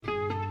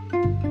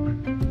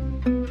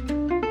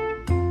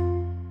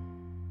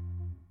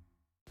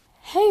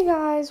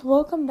guys,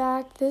 welcome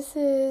back. This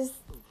is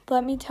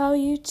Let Me Tell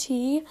You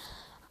T.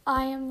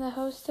 I am the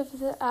host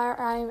of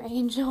I'm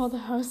Angel, the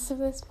host of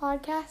this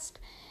podcast,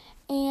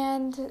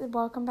 and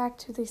welcome back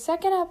to the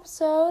second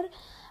episode,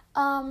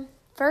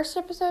 first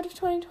episode of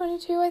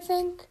 2022, I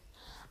think.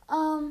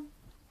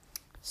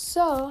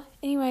 So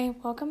anyway,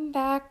 welcome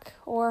back,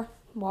 or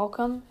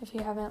welcome if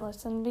you haven't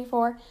listened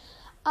before.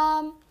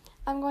 I'm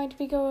going to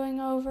be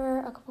going over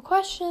a couple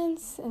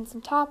questions and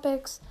some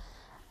topics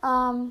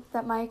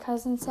that my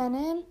cousin sent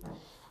in,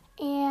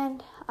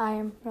 and I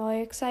am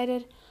really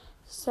excited.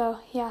 So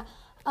yeah,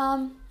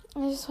 I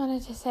just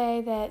wanted to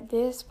say that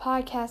this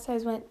podcast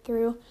has went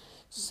through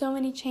so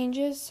many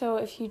changes, so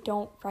if you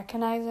don't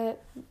recognize it,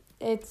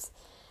 it's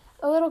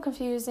a little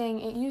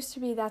confusing. It used to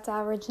be That's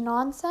Average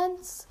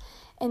Nonsense,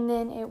 and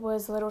then it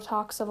was Little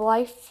Talks of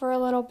Life for a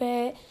little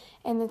bit,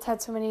 and it's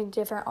had so many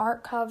different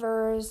art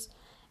covers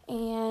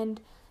and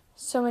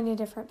so many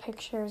different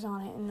pictures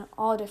on it and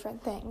all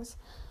different things.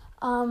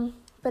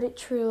 But it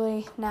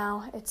truly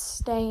now it's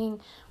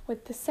staying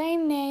with the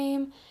same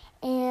name,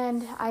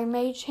 and I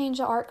may change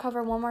the art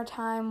cover one more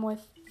time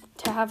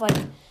to have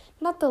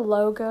not the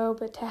logo,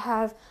 but to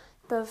have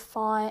the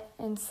font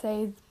and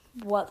say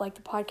what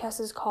the podcast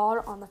is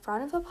called on the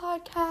front of the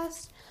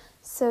podcast.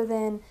 So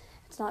then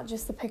it's not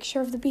just the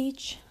picture of the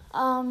beach.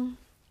 So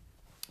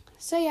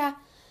yeah,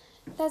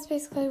 that's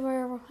basically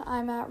where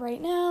I'm at right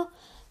now.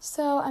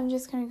 So I'm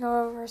just going to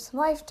go over some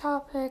life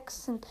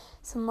topics and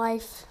some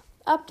life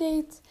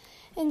updates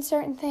and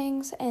certain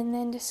things, and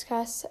then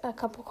discuss a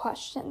couple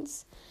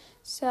questions.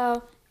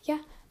 So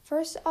yeah,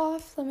 first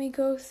off, let me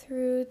go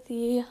through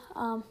the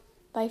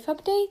life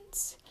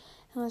updates,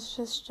 and let's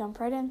just jump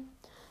right in.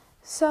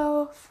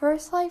 So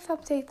first life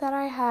update that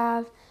I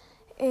have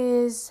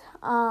is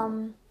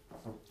I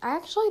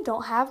actually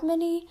don't have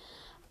many,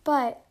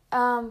 but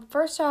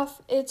first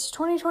off, it's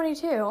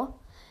 2022,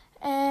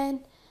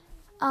 and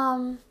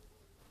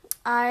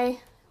I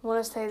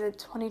want to say that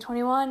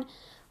 2021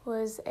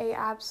 was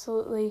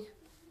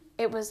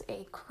it was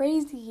a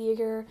crazy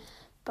year,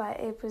 but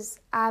it was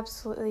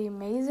absolutely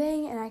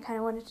amazing, and I kind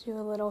of wanted to do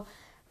a little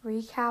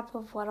recap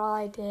of what all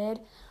I did.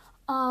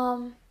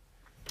 And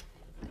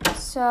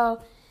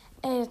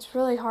it's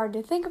really hard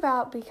to think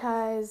about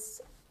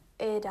because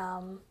it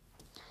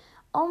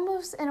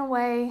almost in a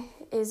way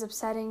is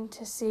upsetting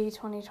to see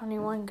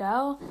 2021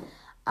 go.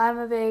 I'm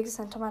a big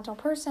sentimental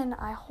person.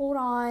 I hold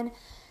on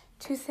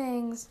to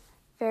things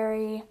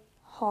very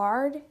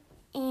hard,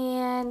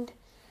 and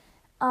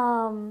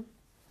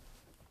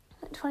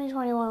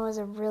 2021 was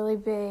a really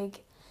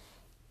big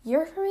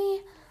year for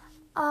me.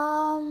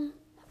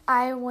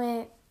 I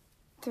went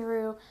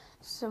through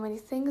so many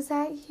things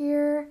that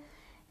year,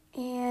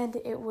 and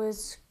it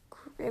was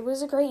a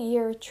great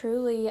year,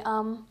 truly.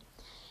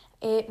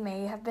 It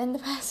may have been the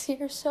best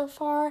year so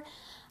far.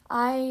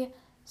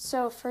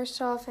 So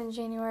first off, in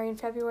January and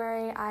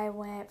February, I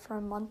went for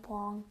a month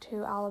long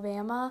to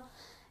Alabama,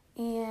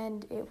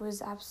 and it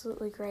was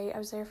absolutely great. I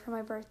was there for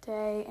my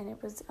birthday, and it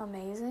was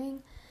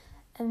amazing.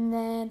 And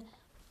then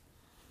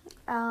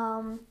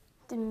the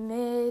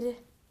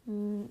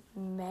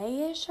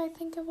mid-May-ish, I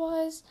think it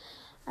was,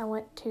 I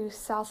went to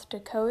South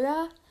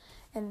Dakota,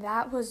 and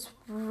that was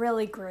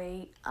really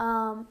great.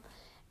 And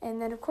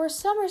then, of course,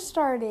 summer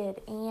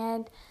started,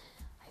 and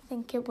I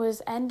think it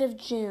was end of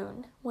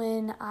June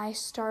when I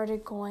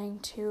started going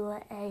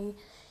to a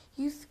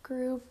youth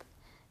group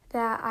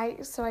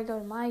so I go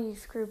to my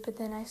youth group, but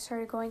then I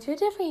started going to a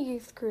different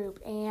youth group,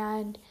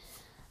 and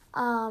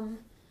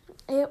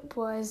it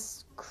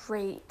was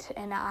great,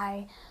 and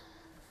I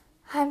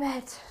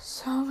met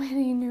so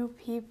many new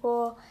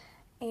people,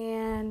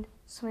 and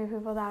so many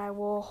people that I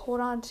will hold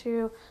on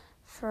to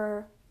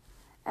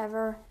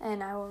forever,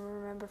 and I will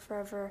remember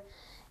forever,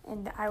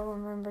 and I will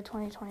remember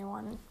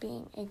 2021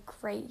 being a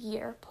great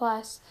year.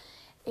 Plus,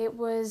 it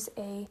was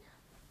a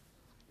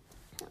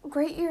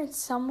great year in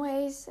some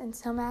ways, in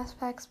some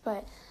aspects,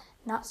 but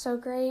not so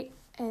great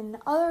in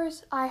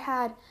others. I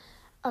had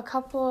a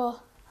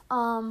couple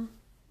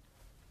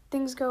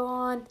things go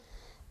on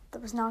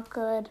that was not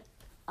good.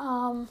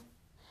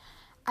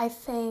 I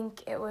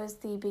think it was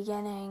the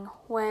beginning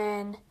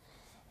when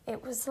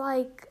it was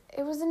a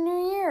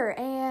new year,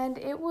 and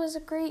it was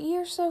a great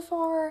year so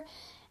far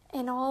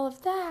and all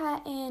of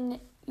that, and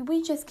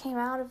we just came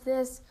out of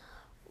this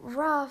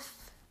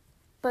rough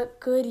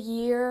but good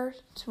year,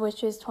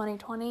 which is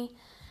 2020.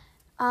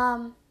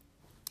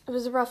 It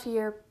was a rough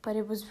year, but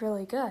it was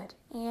really good.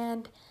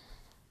 And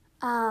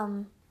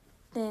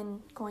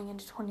then going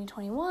into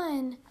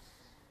 2021,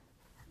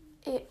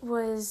 it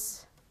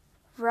was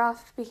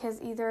rough because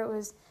either it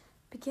was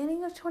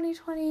beginning of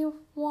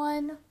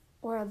 2021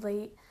 or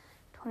late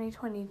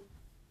 2020,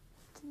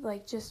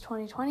 just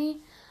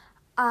 2020.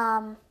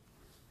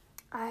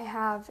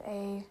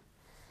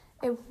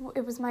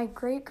 It was my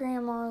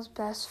great-grandma's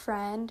best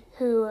friend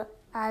who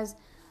has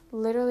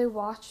literally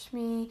watched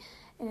me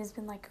and has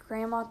been like a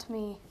grandma to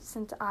me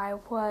since I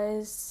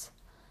was,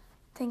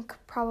 I think,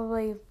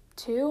 probably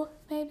 2,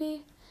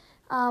 maybe.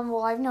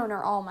 Well, I've known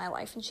her all my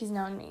life, and she's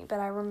known me, but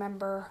I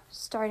remember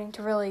starting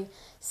to really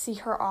see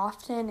her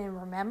often and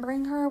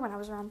remembering her when I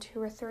was around 2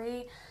 or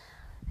 3,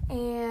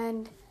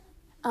 and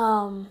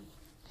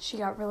she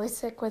got really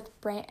sick with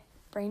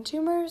brain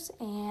tumors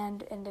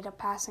and ended up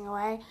passing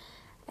away,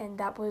 and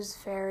that was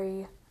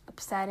very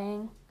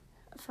upsetting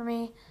for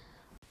me.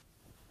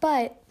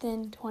 But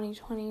then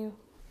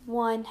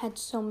 2021 had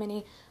so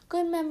many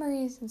good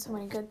memories and so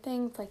many good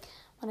things, like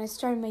when I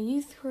started my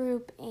youth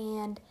group,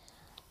 and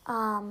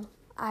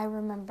I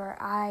remember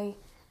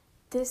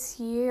this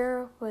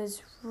year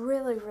was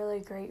really, really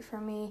great for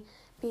me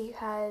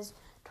because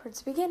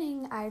towards the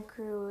beginning I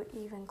grew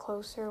even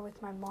closer with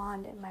my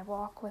bond and my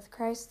walk with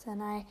Christ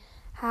than I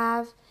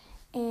have,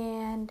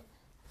 and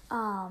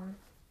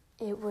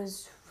it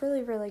was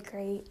really, really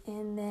great.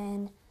 And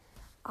then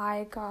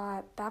I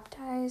got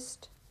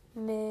baptized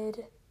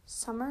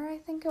mid-summer, I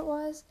think it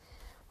was,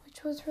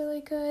 which was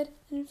really good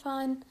and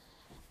fun,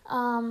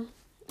 and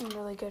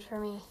really good for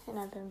me, and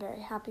I've been very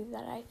happy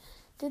that I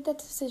did that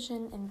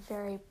decision and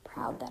very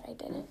proud that I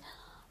did it.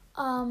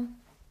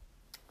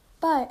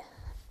 But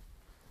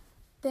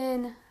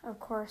then, of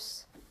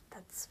course,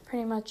 that's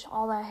pretty much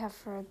all I have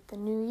for the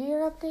New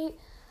Year update,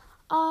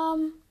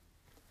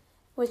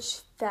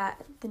 which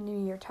that the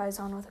New Year ties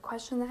on with a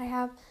question that I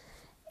have,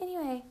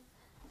 anyway,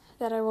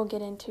 that I will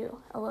get into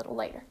a little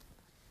later.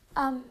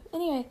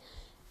 Anyway,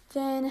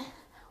 then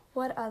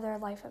what other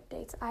life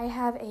updates? I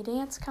have a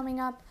dance coming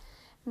up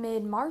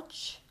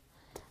mid-March.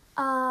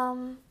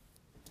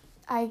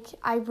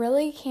 I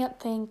really can't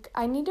think.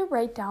 I need to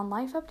write down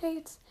life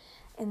updates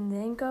and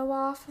then go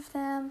off of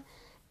them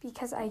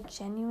because I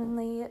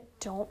genuinely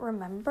don't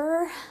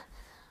remember.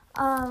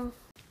 But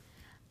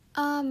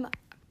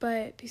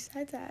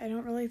besides that, I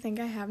don't really think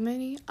I have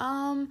many.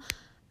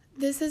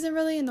 This isn't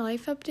really a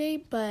life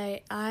update,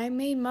 but I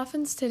made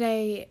muffins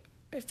today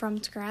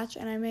from scratch,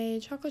 and I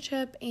made chocolate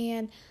chip,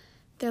 and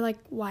they're like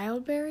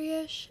wild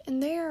berry-ish,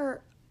 and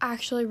they're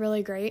actually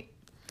really great.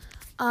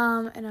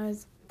 And I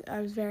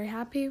was very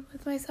happy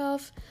with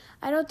myself.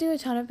 I don't do a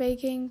ton of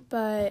baking,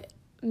 but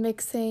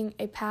mixing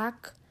a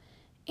pack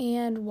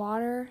and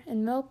water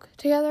and milk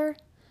together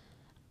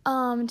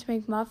to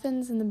make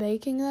muffins and then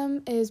baking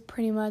them is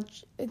pretty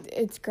much,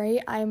 it's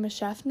great. I'm a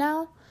chef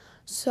now,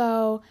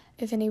 so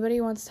if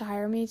anybody wants to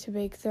hire me to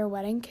bake their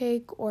wedding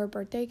cake or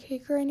birthday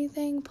cake or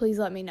anything, please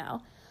let me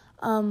know.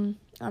 I'm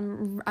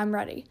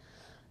ready.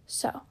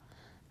 So,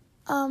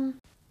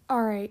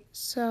 alright,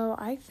 so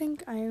I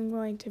think I am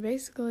going to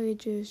basically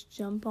just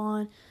jump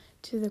on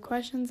to the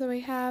questions that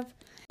we have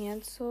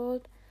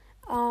canceled,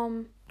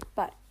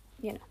 but,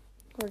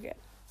 we're good.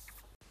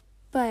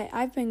 But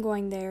I've been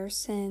going there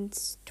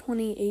since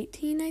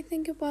 2018, I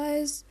think it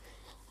was,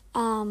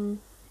 and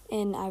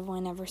I've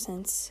went ever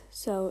since,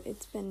 so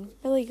it's been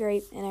really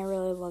great, and I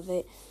really love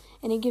it,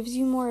 and it gives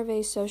you more of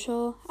a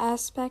social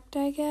aspect,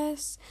 I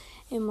guess,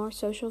 and more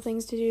social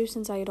things to do,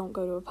 since I don't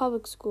go to a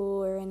public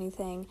school or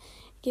anything.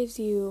 It gives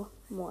you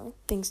more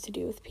things to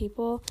do with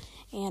people,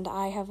 and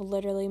I have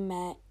literally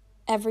met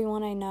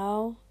everyone I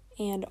know,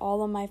 and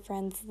all of my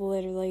friends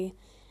literally,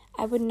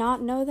 I would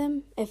not know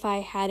them if I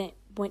hadn't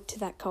went to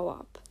that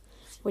co-op,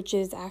 which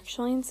is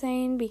actually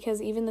insane, because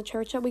even the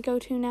church that we go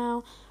to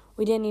now,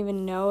 we didn't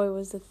even know it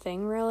was a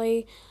thing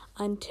really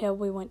until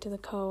we went to the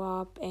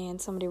co-op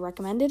and somebody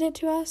recommended it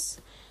to us.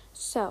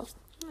 So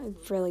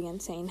it's really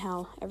insane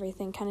how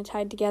everything kind of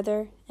tied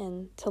together,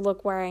 and to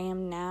look where I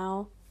am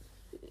now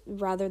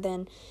rather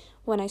than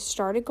when I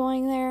started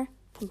going there,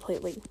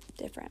 completely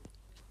different.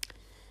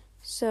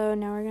 So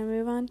now we're going to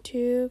move on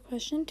to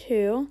question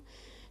 2.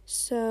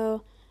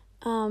 So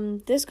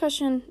this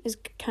question is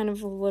kind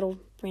of a little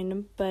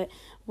random, but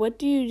what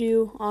do you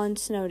do on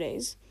snow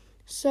days?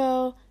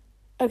 So,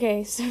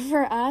 okay, so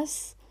for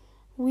us,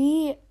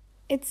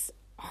 it's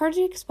hard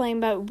to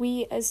explain, but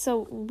we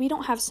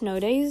don't have snow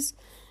days.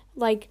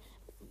 Like,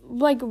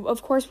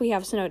 of course we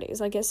have snow days,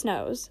 like it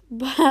snows,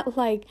 but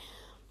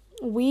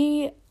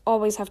we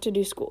always have to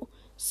do school.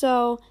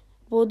 So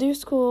we'll do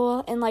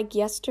school, and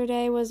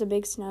yesterday was a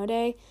big snow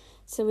day,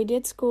 so we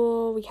did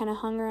school, we kind of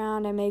hung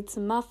around, I made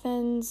some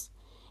muffins,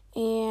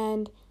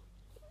 and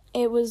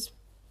it was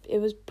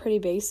pretty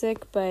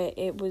basic, but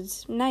it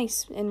was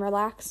nice and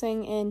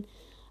relaxing and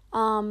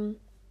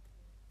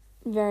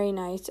very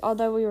nice.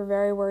 Although we were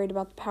very worried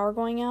about the power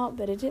going out,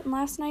 but it didn't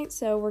last night,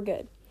 so we're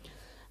good.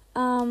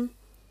 And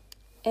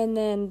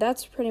then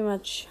that's pretty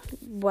much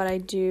what I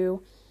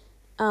do.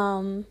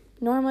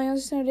 Normally on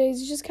snow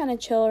days, you just kind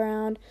of chill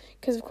around,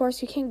 because of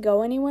course you can't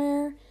go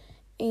anywhere,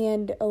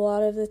 and a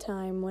lot of the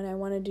time when I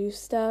want to do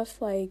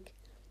stuff, I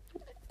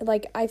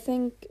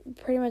think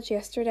pretty much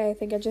yesterday, I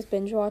think I just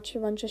binge watched a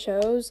bunch of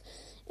shows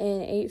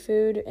and ate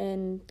food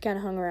and kind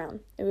of hung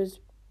around. It was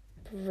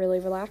really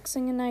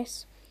relaxing and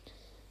nice.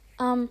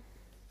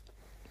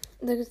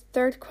 The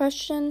third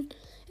question,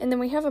 and then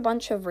we have a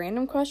bunch of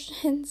random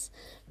questions,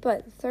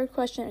 but the third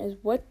question is,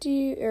 what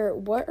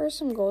are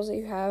some goals that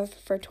you have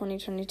for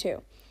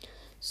 2022?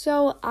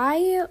 So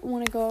I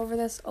want to go over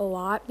this a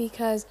lot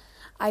because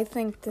I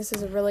think this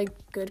is a really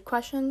good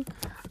question.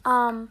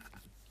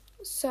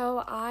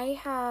 So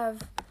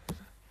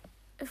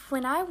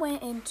when I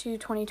went into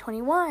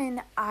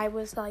 2021, I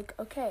was like,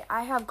 okay,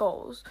 I have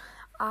goals.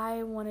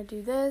 I want to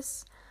do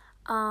this,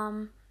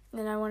 and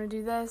I want to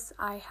do this.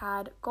 I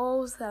had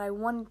goals that I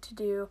wanted to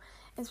do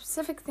and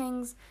specific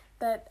things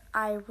that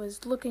I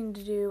was looking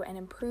to do and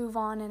improve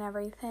on and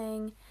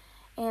everything.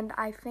 And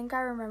I think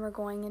I remember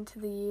going into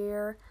the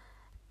year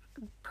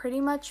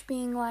pretty much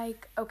being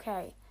like,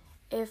 okay,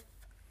 if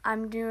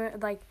I'm doing,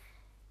 like,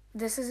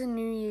 this is a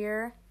new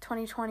year.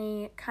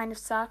 2020 kind of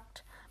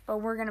sucked, but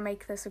we're going to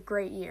make this a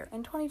great year.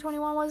 And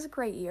 2021 was a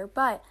great year,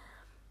 but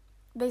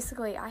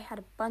basically I had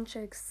a bunch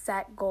of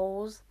set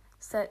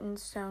in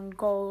stone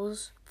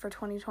goals for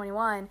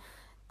 2021,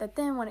 that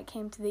then when it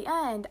came to the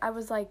end, I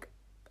was like,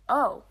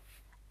 oh,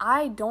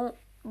 I don't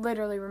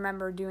literally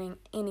remember doing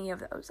any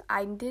of those.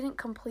 I didn't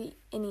complete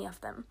any of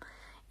them.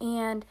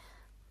 And,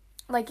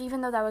 like,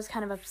 even though that was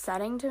kind of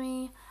upsetting to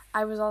me,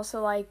 I was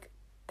also like,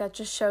 that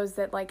just shows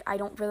that, like,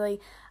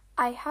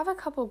 I have a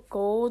couple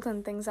goals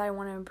and things I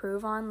want to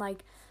improve on.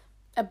 Like,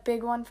 a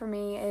big one for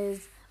me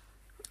is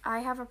I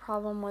have a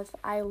problem with,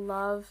 I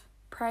love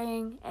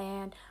praying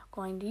and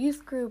going to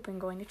youth group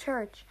and going to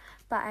church,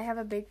 but I have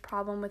a big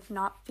problem with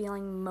not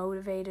feeling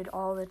motivated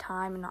all the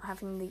time and not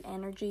having the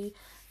energy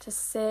to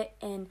sit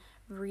and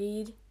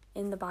read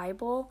in the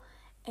Bible.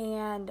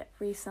 And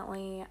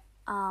recently,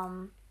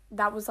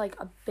 that was like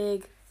a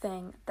big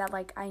thing that,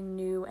 like, I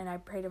knew and I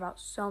prayed about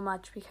so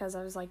much, because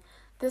I was like,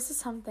 this is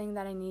something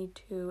that I need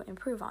to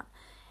improve on.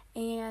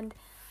 And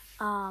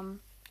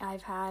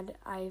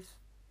I've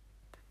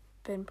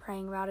been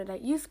praying about it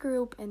at youth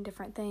group and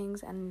different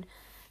things and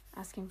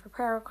asking for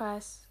prayer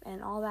requests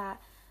and all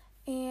that.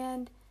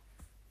 And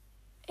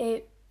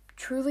it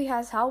truly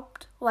has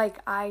helped. Like,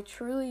 I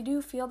truly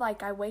do feel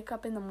like I wake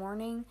up in the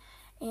morning,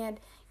 and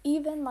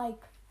even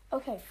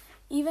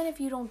if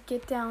you don't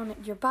get down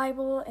your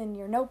Bible and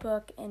your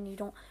notebook and you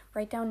don't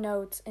write down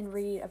notes and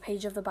read a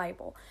page of the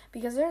Bible,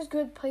 because there's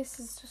good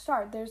places to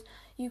start.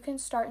 You can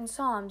start in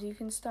Psalms, you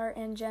can start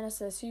in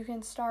Genesis, you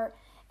can start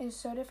in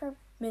so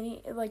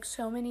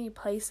many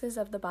places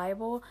of the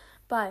Bible,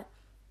 but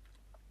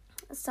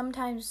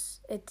sometimes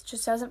it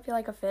just doesn't feel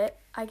like a fit,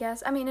 I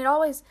guess. I mean, it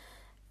always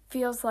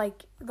feels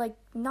like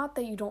not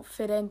that you don't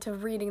fit into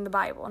reading the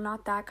Bible,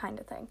 not that kind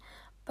of thing,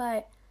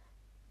 but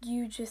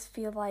you just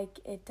feel like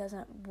it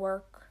doesn't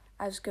work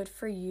as good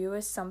for you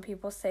as some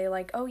people say,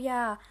 like, oh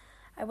yeah,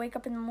 I wake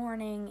up in the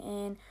morning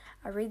and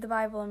I read the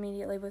Bible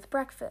immediately with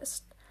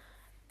breakfast.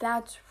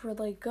 That's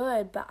really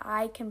good, but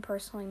I can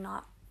personally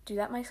not do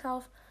that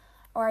myself,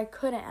 or I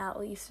couldn't, at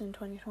least in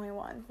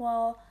 2021.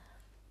 Well,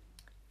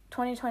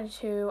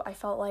 2022, I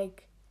felt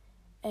like,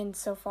 and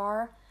so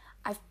far,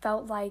 I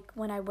felt like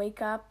when I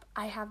wake up,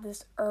 I have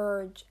this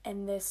urge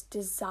and this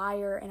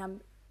desire, and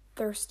I'm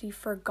thirsty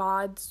for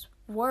God's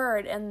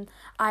word, and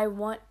I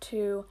want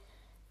to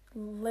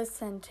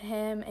listen to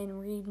him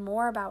and read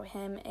more about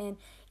him. And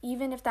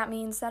even if that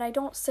means that I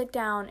don't sit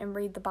down and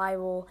read the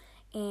Bible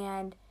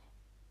and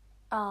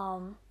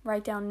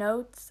write down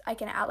notes, I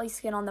can at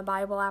least get on the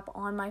Bible app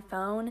on my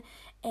phone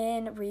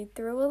and read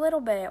through a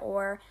little bit,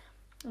 or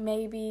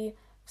maybe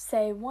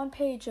say one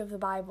page of the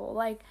Bible,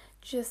 like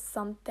just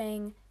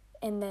something,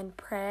 and then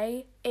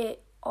pray.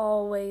 It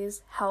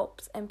always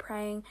helps, and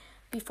praying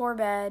before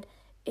bed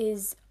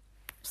is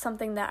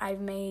something that I've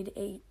made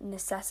a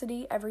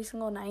necessity every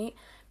single night,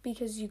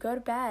 because you go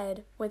to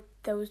bed with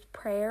those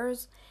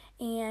prayers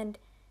and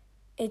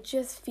it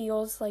just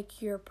feels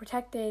like you're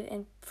protected,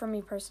 and for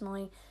me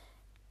personally,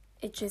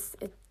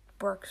 it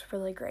works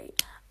really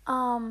great.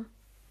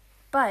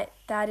 But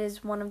that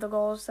is one of the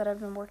goals that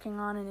I've been working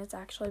on, and it's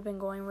actually been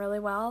going really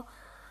well.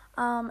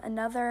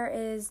 Another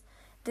is,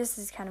 this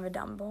is kind of a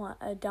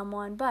dumb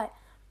one, but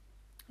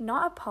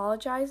not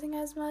apologizing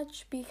as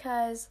much,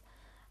 because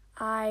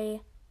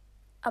I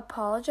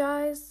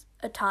apologize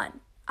a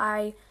ton.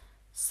 I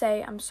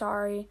say I'm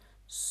sorry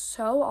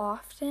so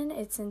often,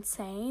 it's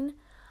insane.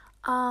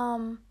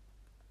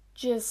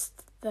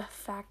 Just the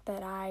fact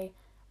that I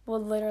will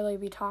literally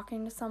be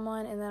talking to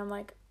someone and then I'm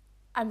like,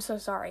 I'm so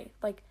sorry.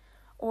 Like,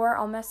 or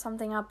I'll mess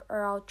something up,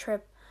 or I'll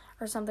trip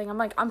or something. I'm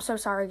like, I'm so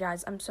sorry,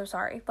 guys. I'm so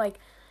sorry. Like,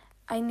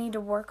 I need to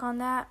work on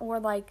that. Or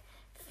like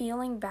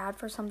feeling bad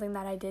for something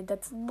that I did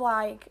that's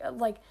like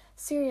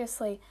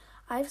seriously,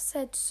 I've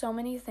said so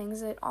many things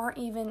that aren't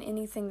even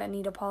anything that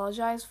need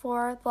apologize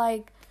for.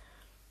 Like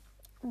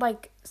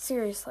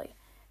seriously,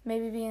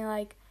 maybe being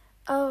like,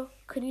 oh,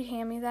 could you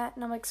hand me that?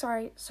 And I'm like,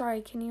 sorry,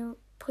 can you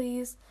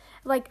please?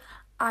 Like,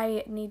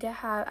 I need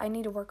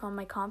to work on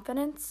my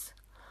confidence,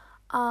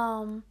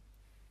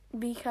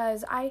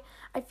 because I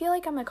feel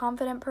like I'm a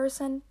confident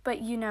person, but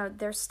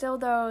there's still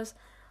those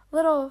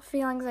little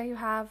feelings that you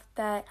have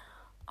that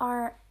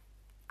aren't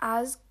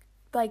as,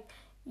 like,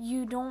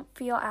 you don't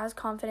feel as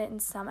confident in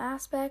some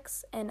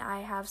aspects, and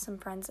I have some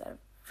friends that have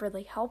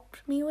really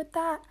helped me with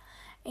that,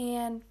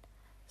 and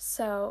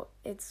so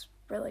it's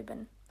really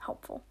been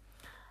helpful.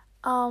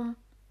 I'm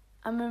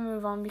gonna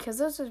move on, because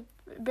those are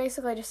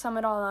basically, to sum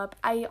it all up,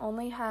 I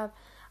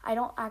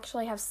don't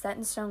actually have set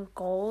in stone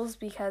goals,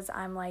 because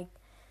I'm like,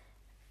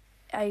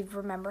 I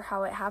remember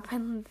how it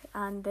happened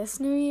on this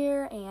New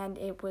Year, and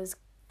it was,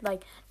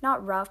 like,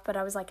 not rough, but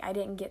I was like, I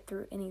didn't get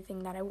through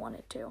anything that I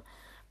wanted to.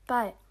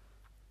 But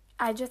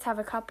I just have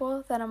a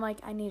couple that I'm like,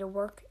 I need to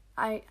work.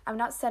 I'm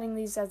not setting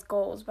these as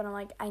goals, but I'm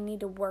like, I need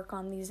to work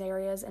on these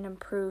areas and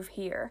improve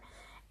here.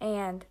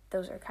 And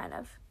those are kind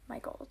of my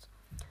goals.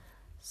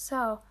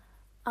 So,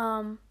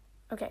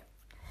 okay.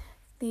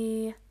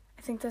 I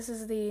think this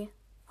is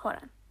hold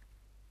on.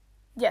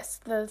 Yes,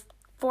 the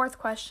fourth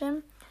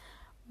question.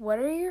 What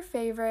are your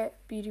favorite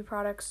beauty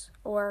products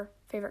or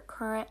favorite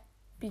current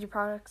beauty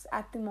products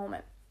at the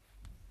moment?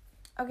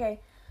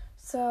 Okay,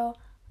 so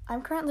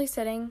I'm currently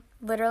sitting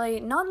literally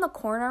not in the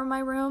corner of my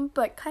room,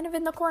 but kind of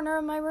in the corner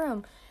of my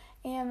room.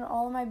 And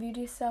all of my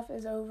beauty stuff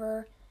is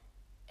over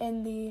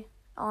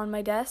on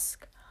my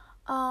desk.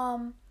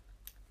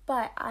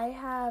 But I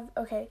have,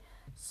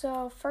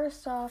 so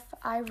first off,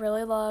 I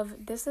really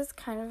love, this is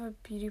kind of a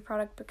beauty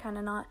product, but kind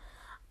of not.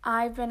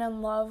 I've been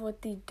in love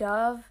with the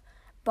Dove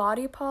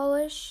body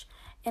polish,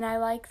 and I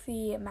like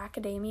the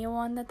macadamia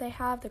one that they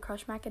have, the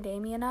crushed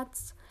macadamia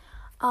nuts.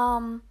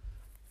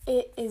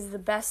 It is the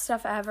best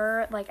stuff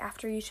ever. Like,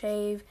 after you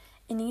shave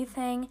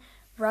anything,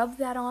 rub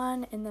that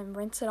on and then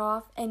rinse it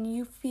off, and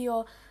you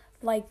feel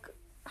like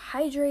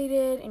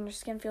hydrated, and your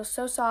skin feels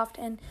so soft,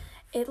 and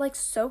it like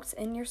soaks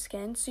in your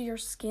skin, so your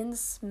skin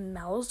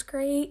smells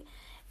great,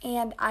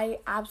 and I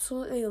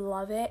absolutely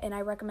love it, and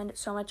I recommend it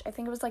so much. I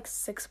think it was like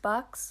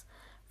 $6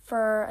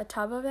 for a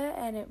tub of it,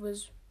 and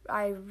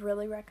I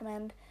really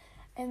recommend.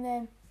 And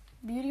then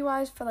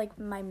beauty-wise, for like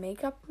my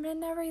makeup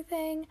and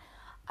everything,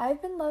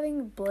 I've been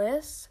loving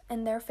Bliss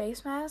and their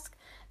face mask.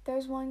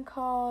 There's one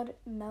called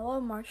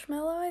Mellow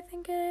Marshmallow, I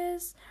think it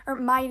is, or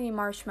Mighty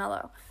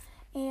Marshmallow,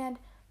 and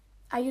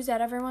I use that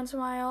every once in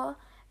a while,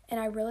 and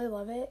I really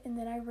love it. And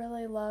then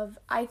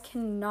I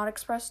cannot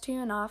express to you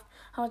enough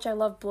how much I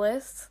love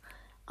Bliss.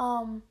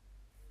 I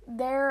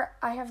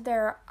have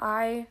their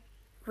Eye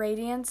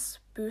Radiance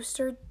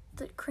Booster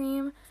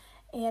Cream,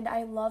 and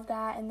I love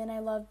that. And then I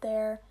love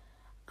their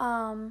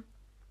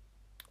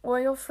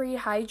oil-free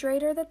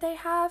hydrator that they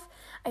have.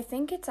 I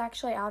think it's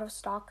actually out of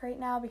stock right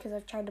now because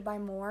I've tried to buy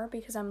more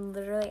because I'm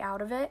literally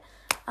out of it.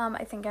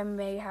 I think I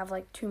may have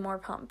like 2 more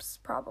pumps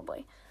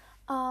probably.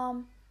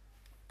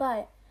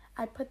 But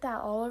I put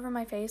that all over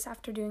my face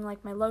after doing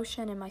like my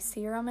lotion and my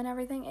serum and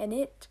everything, and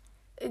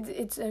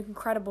it's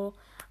incredible.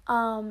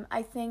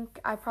 I think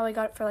I probably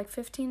got it for like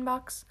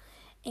 $15,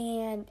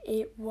 and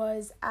it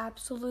was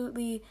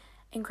absolutely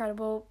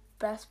incredible,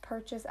 best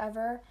purchase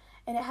ever.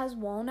 And it has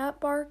walnut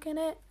bark in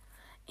it,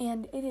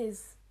 and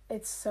it's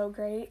so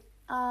great.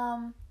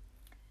 And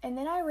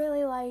then I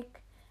really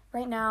like,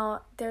 right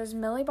now, there's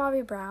Millie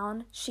Bobby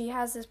Brown. She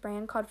has this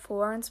brand called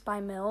Florence by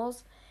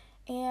Mills,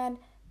 and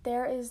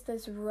there is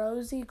this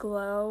Rosy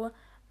Glow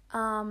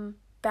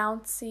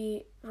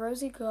bouncy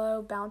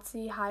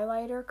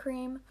highlighter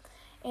cream,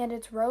 and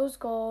it's rose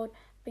gold,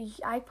 but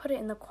I put it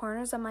in the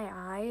corners of my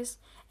eyes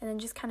and then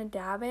just kind of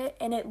dab it,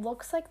 and it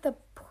looks like the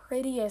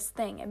prettiest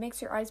thing. It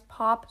makes your eyes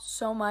pop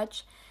so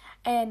much,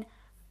 and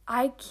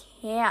I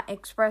can't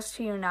express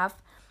to you enough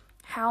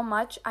how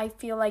much I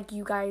feel like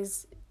you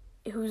guys,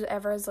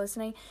 whoever is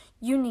listening,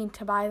 you need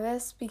to buy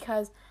this,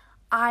 because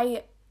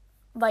I'm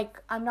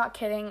not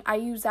kidding. I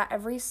use that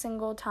every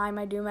single time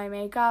I do my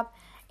makeup,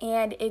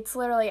 and it's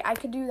literally, I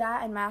could do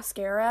that and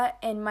mascara,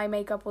 and my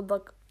makeup would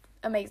look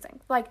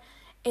amazing. Like,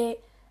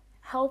 it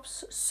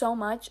helps so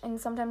much, and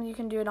sometimes you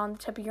can do it on the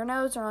tip of your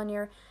nose or on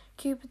your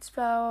Cupid's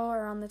bow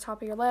or on the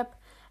top of your lip.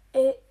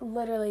 It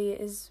literally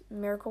is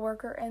miracle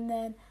worker. And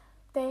then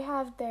they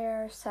have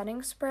their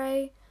setting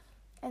spray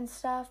and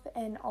stuff,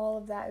 and all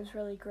of that is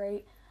really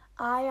great.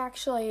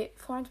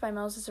 Florence by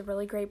Mills is a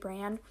really great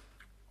brand.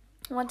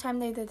 One time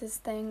they did this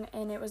thing,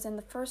 and it was in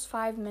the first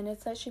 5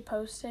 minutes that she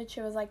posted. She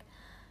was like,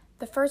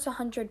 the first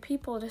 100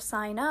 people to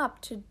sign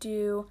up to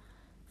do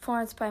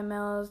Florence by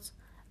Mills,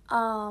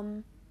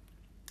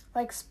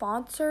 like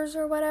sponsors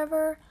or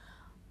whatever,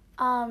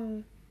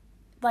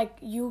 like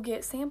you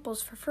get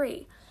samples for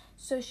free.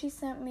 So she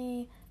sent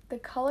me the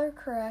color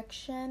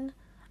correction,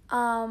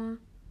 her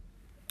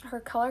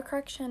color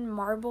correction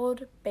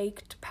marbled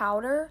baked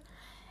powder,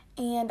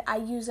 and I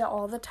use it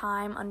all the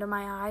time under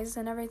my eyes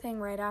and everything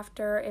right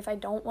after, if I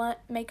don't want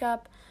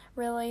makeup,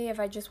 really, if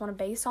I just want a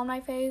base on my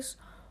face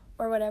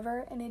or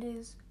whatever, and it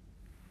is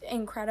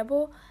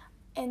incredible.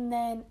 And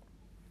then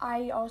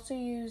I also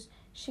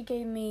she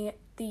gave me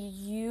the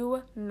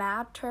You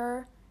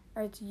Matter,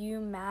 or it's You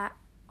Matter,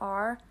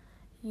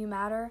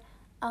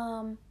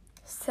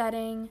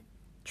 setting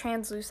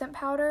translucent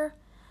powder,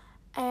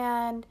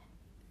 and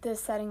the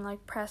setting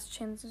like pressed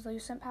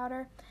translucent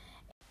powder.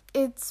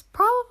 It's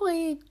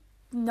probably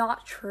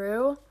not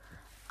true.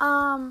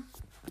 And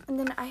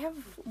then I have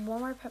one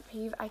more pet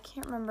peeve. I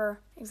can't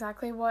remember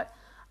exactly what.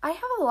 I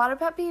have a lot of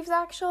pet peeves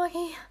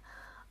actually.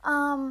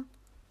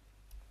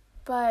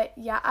 But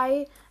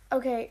yeah,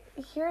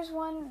 here's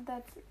one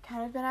that's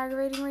kind of been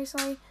aggravating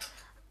recently.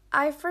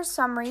 I, for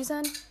some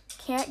reason,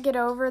 can't get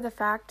over the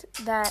fact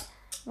that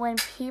when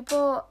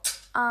people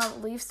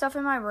leave stuff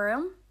in my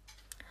room,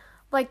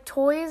 like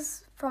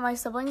toys from my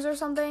siblings or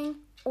something,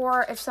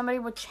 or if somebody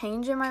would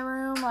change in my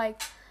room,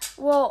 like,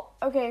 well,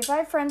 okay, if I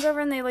have friends over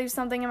and they leave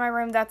something in my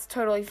room, that's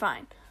totally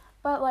fine.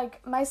 But,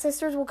 like, my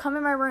sisters will come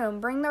in my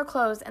room, bring their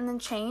clothes, and then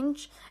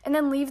change, and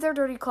then leave their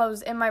dirty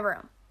clothes in my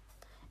room.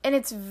 And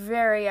it's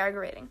very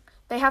aggravating.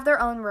 They have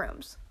their own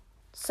rooms.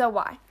 So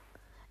why?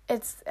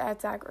 It's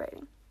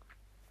aggravating.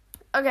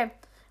 Okay,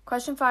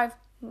 question 5,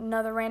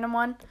 another random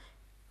one.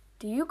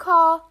 Do you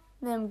call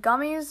them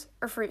gummies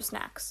or fruit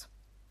snacks?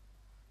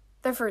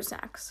 They're fruit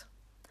snacks.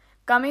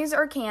 Gummies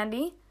are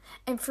candy,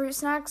 and fruit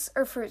snacks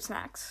are fruit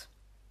snacks.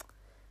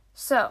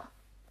 So,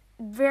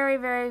 very,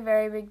 very,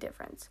 very big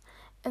difference.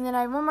 And then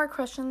I have one more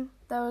question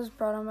that was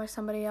brought on by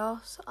somebody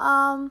else.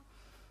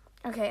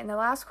 Okay, and the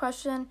last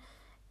question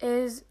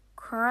is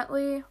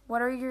currently,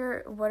 what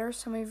are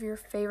some of your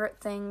favorite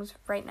things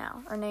right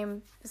now? Or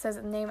name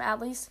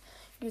at least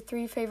your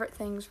 3 favorite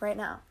things right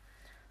now.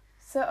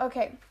 So,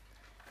 okay,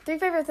 3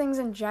 favorite things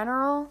in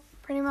general,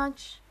 pretty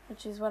much,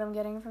 which is what I'm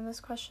getting from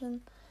this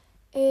question,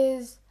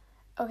 is,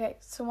 okay,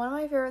 so one of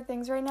my favorite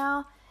things right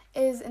now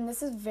is, and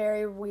this is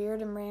very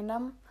weird and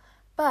random,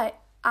 but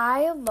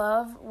I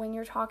love when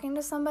you're talking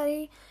to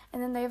somebody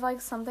and then they have, like,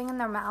 something in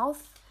their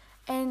mouth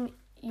and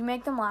you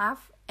make them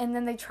laugh and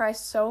then they try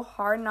so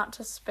hard not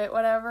to spit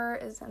whatever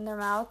is in their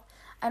mouth.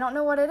 I don't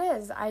know what it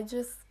is. I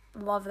just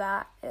love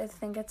that. I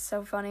think it's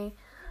so funny.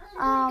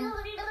 I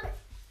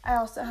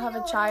also have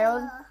a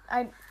child.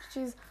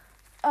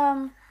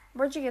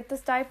 Where'd you get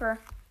this diaper?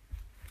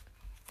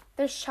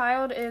 This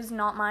child is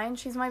not mine.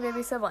 She's my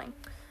baby sibling,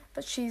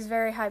 but she's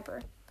very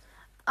hyper.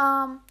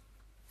 And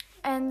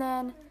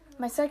then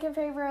my second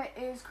favorite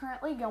is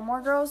currently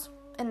Gilmore Girls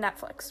and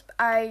Netflix.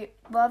 I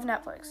love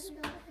Netflix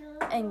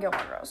and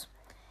Gilmore Girls.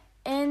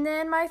 And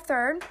then my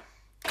third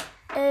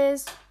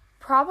is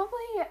probably,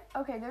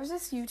 okay, there's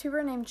this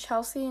YouTuber named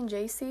Chelsea and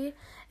JC,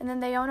 and then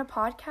they own a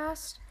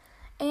podcast.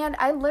 And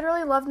I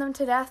literally love them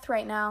to death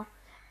right now.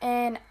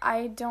 And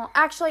I'm going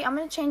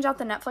to change out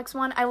the Netflix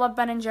one. I love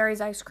Ben &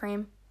 Jerry's ice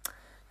cream.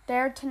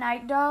 Their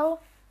Tonight Dough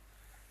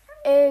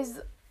is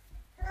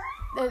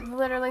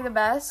literally the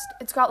best.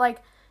 It's got,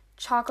 like,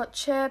 chocolate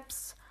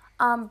chips,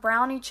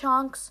 brownie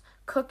chunks,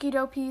 cookie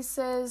dough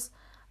pieces,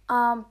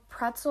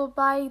 pretzel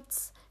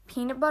bites,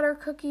 peanut butter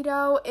cookie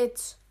dough.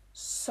 It's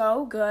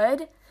so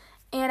good,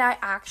 and I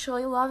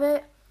actually love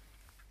it.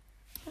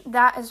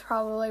 That is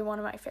probably one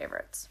of my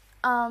favorites.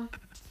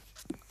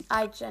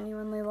 I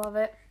genuinely love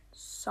it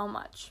so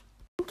much.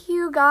 Thank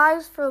you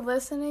guys for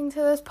listening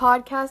to this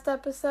podcast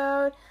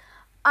episode.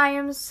 I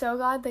am so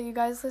glad that you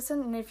guys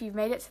listened, and if you've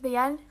made it to the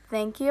end,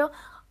 thank you.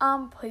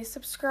 Please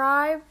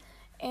subscribe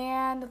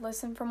and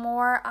listen for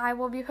more. I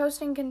will be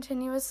posting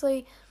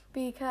continuously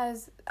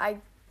because I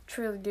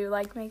truly do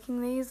like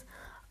making these.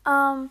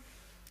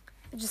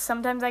 Just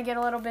sometimes I get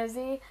a little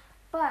busy,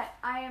 but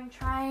I am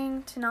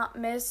trying to not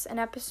miss an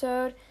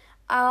episode.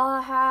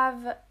 I'll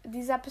have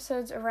these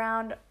episodes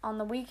around on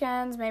the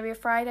weekends, maybe a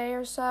Friday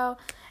or so,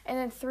 and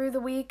then through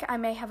the week I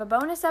may have a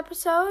bonus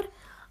episode.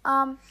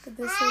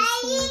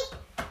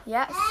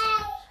 Yes.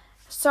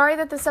 Sorry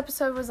that this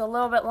episode was a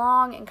little bit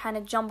long and kind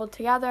of jumbled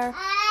together.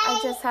 I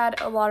just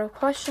had a lot of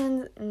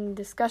questions and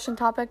discussion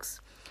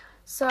topics.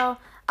 So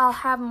I'll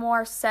have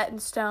more set in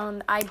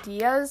stone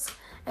ideas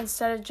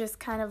instead of just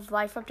kind of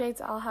life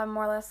updates. I'll have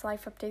more or less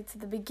life updates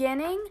at the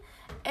beginning.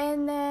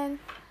 And then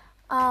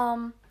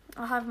I'll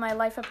have my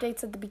life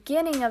updates at the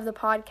beginning of the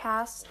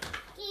podcast.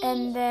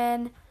 And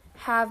then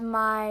have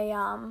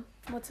my,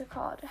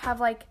 have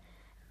like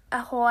a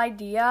whole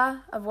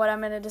idea of what I'm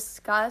going to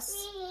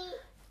discuss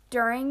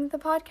during the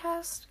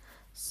podcast.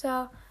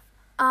 So,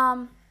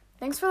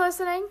 thanks for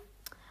listening.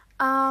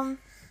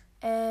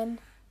 And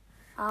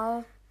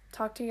I'll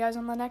talk to you guys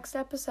on the next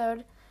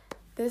episode.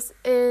 This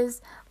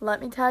is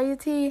Let Me Tell You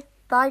T.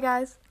 Bye,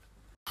 guys.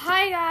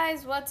 Hi,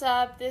 guys. What's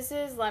up? This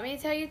is Let Me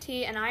Tell You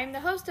T, and I'm the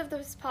host of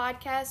this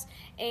podcast,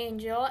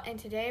 Angel. And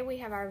today we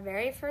have our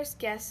very first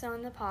guest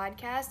on the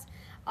podcast,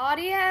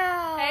 Audio.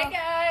 Hey,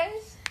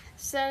 guys.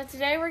 So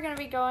today we're going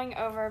to be going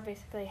over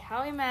basically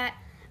how we met,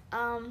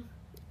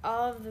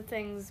 all of the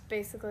things,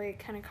 basically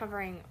kind of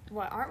covering,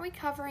 aren't we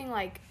covering,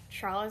 like,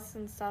 Charlotte's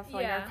and stuff,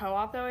 like our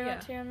co-op that we went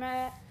to and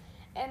met?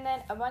 And then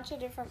a bunch of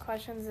different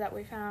questions that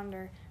we found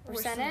were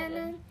sent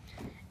in.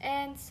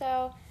 And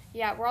so,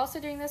 yeah, we're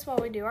also doing this while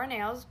we do our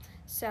nails.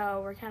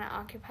 So we're kind of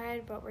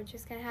occupied, but we're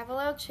just going to have a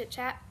little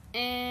chit-chat.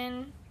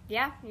 And,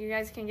 yeah, you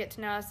guys can get to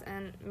know us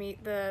and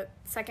meet the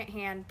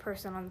second-hand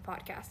person on the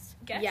podcast.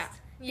 Guest? Yeah.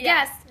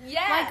 Yes.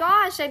 Yeah. My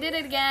gosh, I did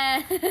it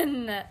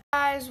again.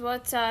 Guys,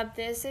 what's up?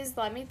 This is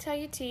Let Me Tell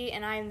You T,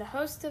 and I am the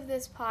host of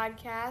this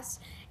podcast,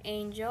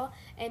 Angel.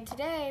 And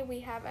today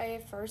we have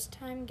a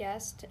first-time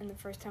guest, and the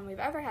first time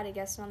we've ever had a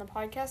guest on the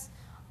podcast,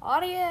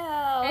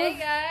 Audio. Hey,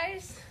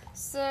 guys.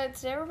 So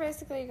today we're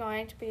basically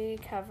going to be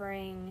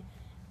covering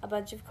a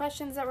bunch of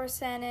questions that were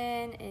sent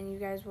in, and you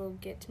guys will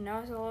get to know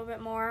us a little bit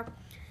more.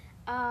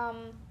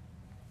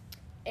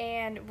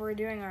 And we're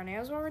doing our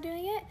nails while we're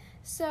doing it.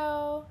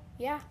 So,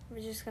 yeah,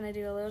 we're just going to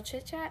do a little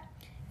chit-chat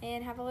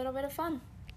and have a little bit of fun.